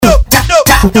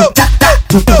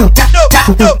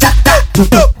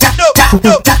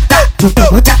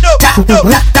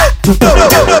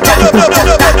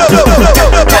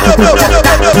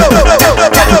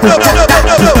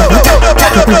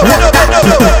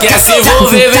Quer se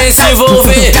envolver, vem se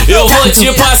envolver, eu vou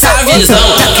te passar a visão.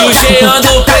 Que o Jean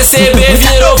do PCB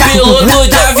virou piloto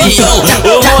de avião.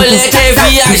 O moleque quer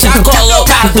viajar,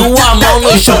 coloca tua mão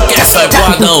no chão. Quer sai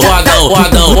porradão, porradão,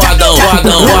 porradão, porradão,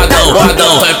 porradão, porradão,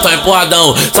 porradão. Sai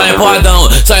porradão, sai porradão,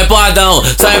 sai porradão,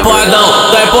 sai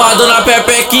porradão. Sai porradão na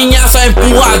pepequinha, sai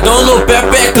empurradão no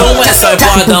pepecão. É sai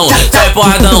porradão, sai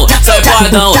porradão, sai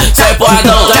porradão, sai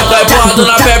porradão. Sai porradão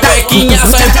na pepequinha,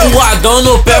 sai empurradão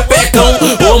no pepecão.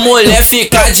 Ô mulher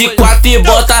fica de quatro e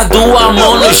bota tua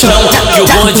mão no chão. Que o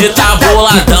bonde tá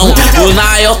boladão, o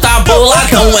Nael tá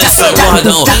boladão. É sai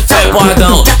porradão, sai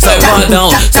porradão, sai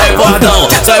porradão, sai porradão.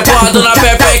 Sai porradão na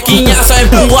pepequinha, sai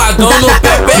empurradão no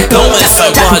pepecão. É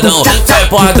sai porradão, sai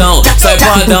porradão, sai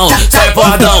porradão, sai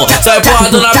porradão. Sai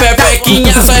porradão na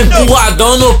pepequinha, sai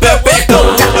empurradão no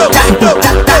pepecão.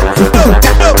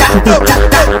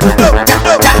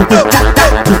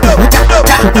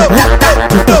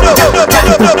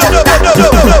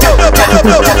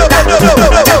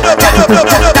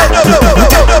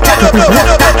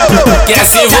 Quer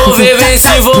se envolver, vem se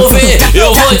envolver,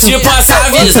 eu vou te passar a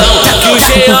visão. Que o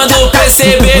Jean do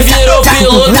PCB virou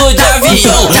piloto de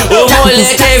avião. O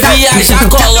moleque quer viajar,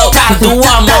 coloca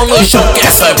tua mão no chão.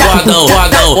 Quer sai porradão,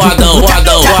 porradão, porradão,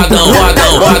 porradão, porradão,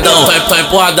 porradão, porradão. Sai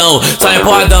porradão, sai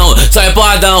porradão, sai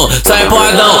porradão, sai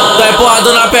porradão. Sai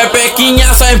porradão na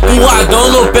pepequinha, sai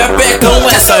empurradão no pepecão.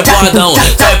 É sai porradão,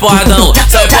 sai porradão,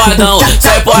 sai porradão,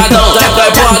 sai porradão.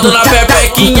 Sai porradão na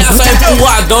pepequinha, sai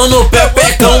empurradão no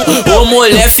pepecão. Ô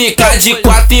mulher fica de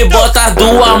quatro e bota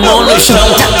tua mão no chão.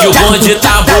 Que o bonde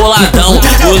tá boladão,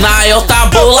 o Nael tá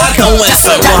boladão. É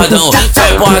sai porradão,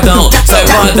 sai porradão, sai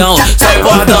porradão, sai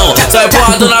porradão. Sai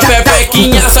porradão na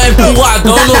pepequinha, sai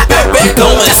empurradão no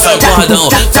pepecão. É sai porradão,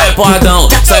 sai porradão,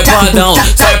 sai porradão,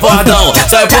 sai porradão.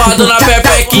 Sai porradão na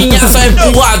pepequinha, sai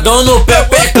empurradão no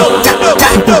pepecão.